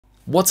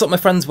What's up my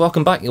friends,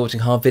 welcome back, you're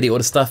watching Harv Video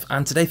Order Stuff,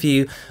 and today for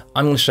you,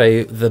 I'm going to show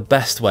you the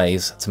best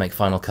ways to make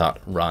Final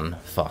Cut run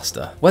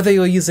faster. Whether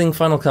you're using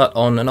Final Cut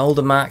on an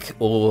older Mac,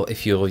 or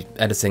if you're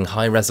editing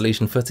high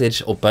resolution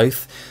footage, or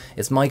both,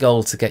 it's my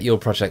goal to get your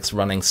projects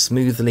running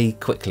smoothly,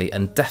 quickly,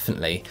 and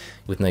definitely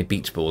with no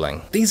beach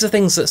balling. These are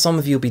things that some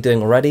of you will be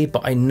doing already,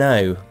 but I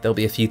know there'll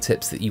be a few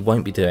tips that you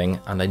won't be doing,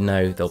 and I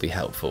know they'll be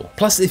helpful.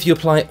 Plus, if you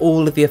apply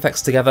all of the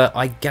effects together,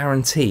 I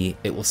guarantee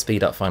it will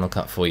speed up Final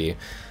Cut for you.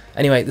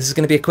 Anyway, this is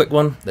going to be a quick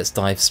one, let's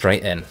dive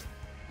straight in.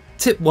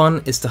 Tip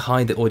 1 is to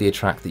hide the audio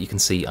track that you can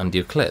see under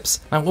your clips.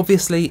 Now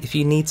obviously, if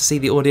you need to see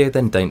the audio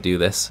then don't do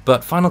this,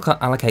 but Final Cut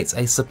allocates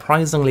a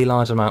surprisingly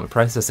large amount of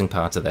processing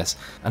power to this,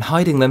 and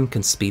hiding them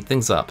can speed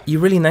things up. You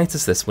really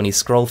notice this when you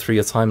scroll through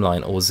your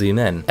timeline or zoom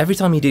in. Every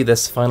time you do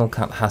this, Final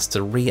Cut has to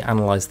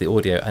reanalyze the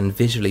audio and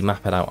visually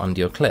map it out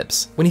under your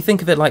clips. When you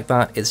think of it like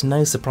that, it's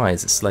no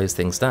surprise it slows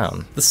things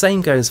down. The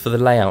same goes for the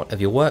layout of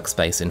your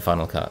workspace in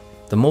Final Cut.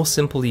 The more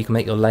simple you can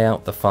make your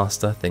layout, the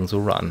faster things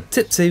will run.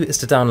 Tip 2 is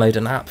to download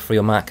an app for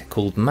your Mac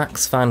called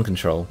Mac's Fan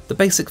Control. The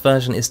basic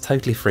version is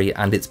totally free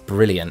and it's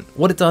brilliant.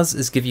 What it does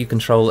is give you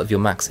control of your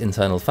Mac's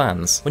internal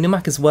fans. When your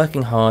Mac is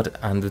working hard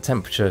and the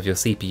temperature of your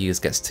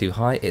CPUs gets too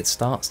high, it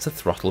starts to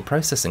throttle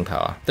processing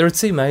power. There are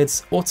two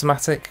modes,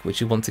 automatic, which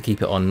you want to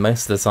keep it on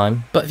most of the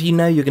time, but if you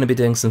know you're going to be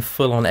doing some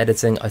full-on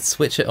editing, I'd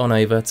switch it on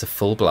over to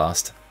full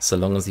blast, so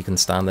long as you can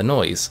stand the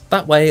noise.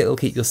 That way it'll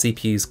keep your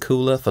CPUs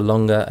cooler for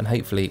longer and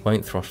hopefully it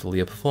won't throttle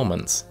your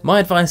performance. My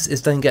advice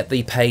is don't get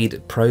the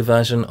paid pro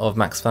version of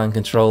Mac's Fan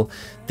Control.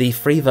 The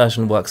free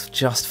version works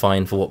just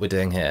fine for what we're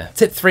doing here.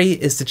 Tip 3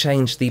 is to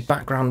change the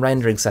background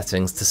rendering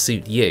settings to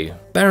suit you.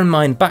 Bear in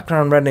mind,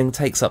 background rendering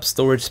takes up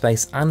storage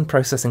space and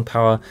processing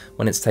power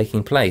when it's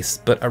taking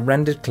place, but a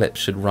rendered clip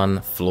should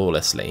run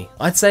flawlessly.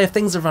 I'd say if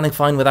things are running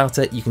fine without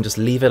it, you can just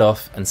leave it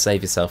off and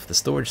save yourself the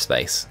storage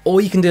space.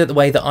 Or you can do it the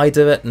way that I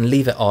do it and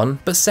leave it on,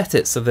 but set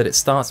it so that it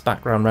starts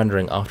background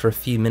rendering after a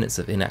few minutes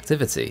of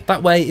inactivity.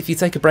 That way, if you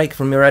take a break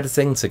from your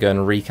editing to go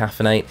and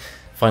recaffeinate,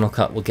 Final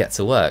Cut will get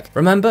to work.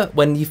 Remember,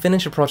 when you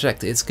finish a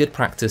project, it's good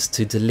practice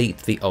to delete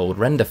the old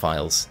render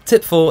files.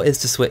 Tip 4 is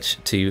to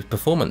switch to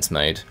performance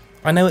mode.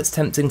 I know it's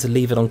tempting to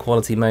leave it on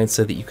quality mode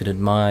so that you can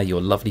admire your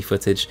lovely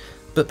footage,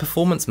 but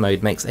performance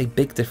mode makes a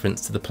big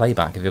difference to the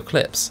playback of your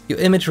clips. Your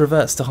image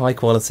reverts to high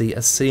quality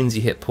as soon as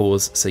you hit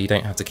pause, so you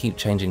don't have to keep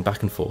changing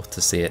back and forth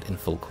to see it in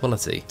full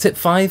quality. Tip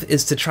 5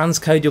 is to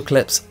transcode your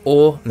clips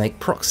or make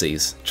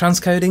proxies.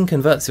 Transcoding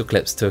converts your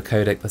clips to a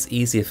codec that's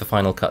easier for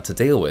Final Cut to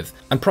deal with,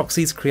 and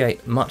proxies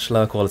create much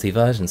lower quality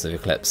versions of your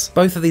clips.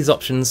 Both of these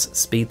options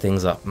speed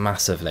things up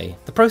massively.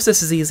 The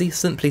process is easy,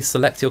 simply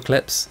select your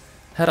clips,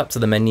 head up to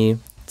the menu,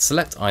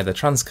 select either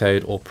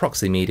transcode or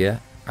proxy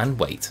media, and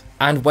wait.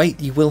 And wait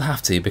you will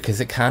have to,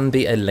 because it can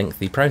be a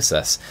lengthy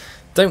process.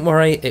 Don't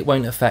worry, it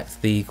won't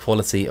affect the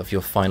quality of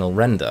your final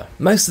render.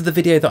 Most of the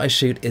video that I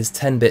shoot is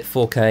 10-bit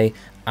 4K,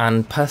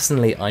 and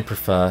personally I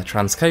prefer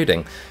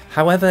transcoding.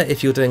 However,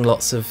 if you're doing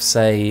lots of,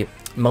 say,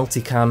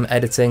 multicam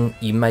editing,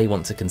 you may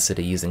want to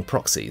consider using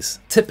proxies.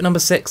 Tip number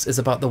 6 is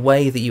about the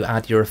way that you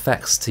add your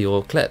effects to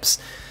your clips.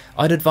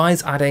 I'd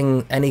advise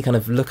adding any kind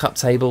of lookup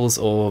tables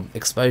or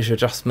exposure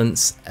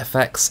adjustments,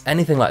 effects,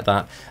 anything like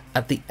that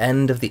at the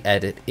end of the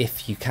edit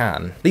if you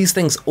can. These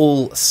things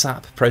all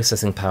sap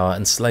processing power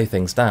and slow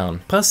things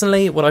down.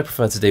 Personally, what I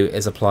prefer to do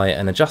is apply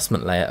an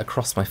adjustment layer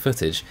across my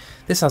footage.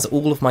 This has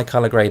all of my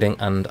color grading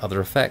and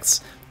other effects,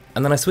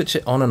 and then I switch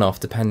it on and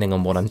off depending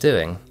on what I'm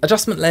doing.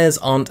 Adjustment layers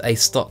aren't a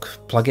stock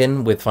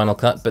plugin with Final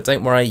Cut, but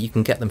don't worry, you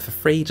can get them for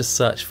free. Just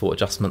search for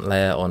adjustment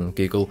layer on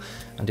Google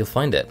and you'll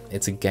find it.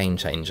 It's a game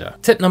changer.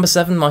 Tip number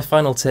 7, my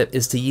final tip,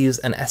 is to use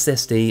an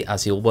SSD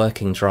as your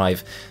working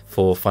drive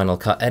for Final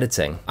Cut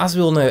editing. As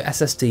we all know,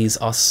 SSDs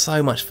are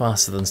so much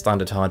faster than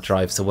standard hard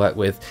drives to work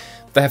with.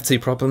 They have two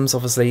problems,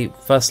 obviously.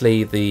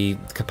 Firstly, the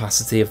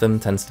capacity of them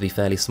tends to be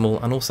fairly small,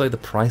 and also the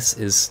price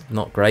is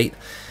not great.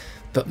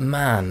 But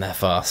man, they're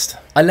fast.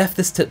 I left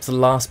this tip to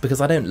last because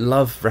I don't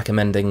love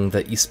recommending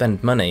that you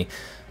spend money,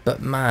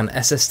 but man,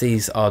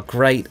 SSDs are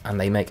great and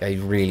they make a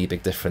really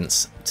big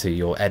difference to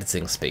your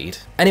editing speed.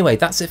 Anyway,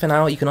 that's it for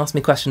now. You can ask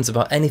me questions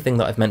about anything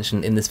that I've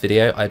mentioned in this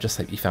video. I just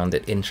hope you found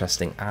it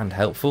interesting and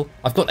helpful.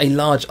 I've got a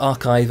large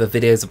archive of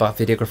videos about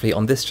videography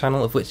on this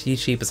channel, of which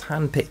YouTube has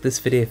handpicked this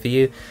video for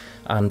you,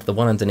 and the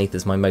one underneath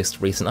is my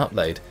most recent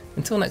upload.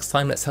 Until next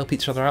time, let's help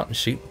each other out and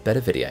shoot better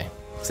video.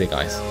 See you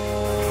guys.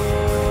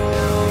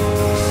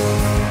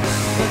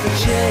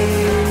 The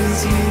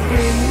chains you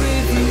bring